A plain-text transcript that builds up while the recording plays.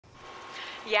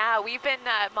Yeah, we've been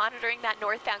monitoring that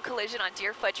northbound collision on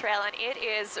Deerfoot Trail, and it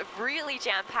is really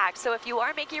jam-packed. So if you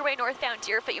are making your way northbound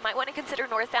Deerfoot, you might want to consider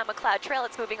northbound McLeod Trail.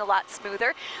 It's moving a lot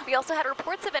smoother. We also had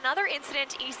reports of another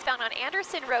incident eastbound on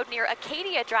Anderson Road near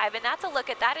Acadia Drive, and that's a look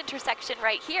at that intersection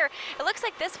right here. It looks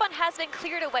like this one has been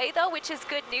cleared away, though, which is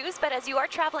good news. But as you are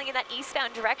traveling in that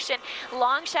eastbound direction,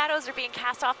 long shadows are being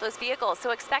cast off those vehicles.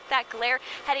 So expect that glare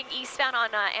heading eastbound on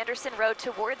Anderson Road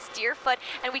towards Deerfoot.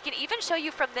 And we can even show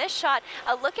you from this shot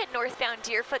a look at northbound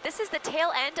Deerfoot. This is the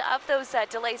tail end of those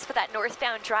delays for that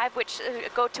northbound drive, which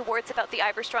go towards about the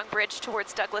Iverstrong Bridge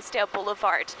towards Douglasdale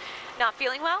Boulevard. Not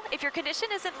feeling well? If your condition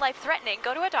isn't life-threatening,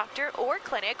 go to a doctor or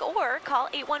clinic or call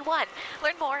 811.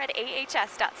 Learn more at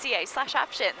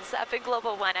ahs.ca/options. Up in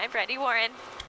Global One, I'm Brandi Warren.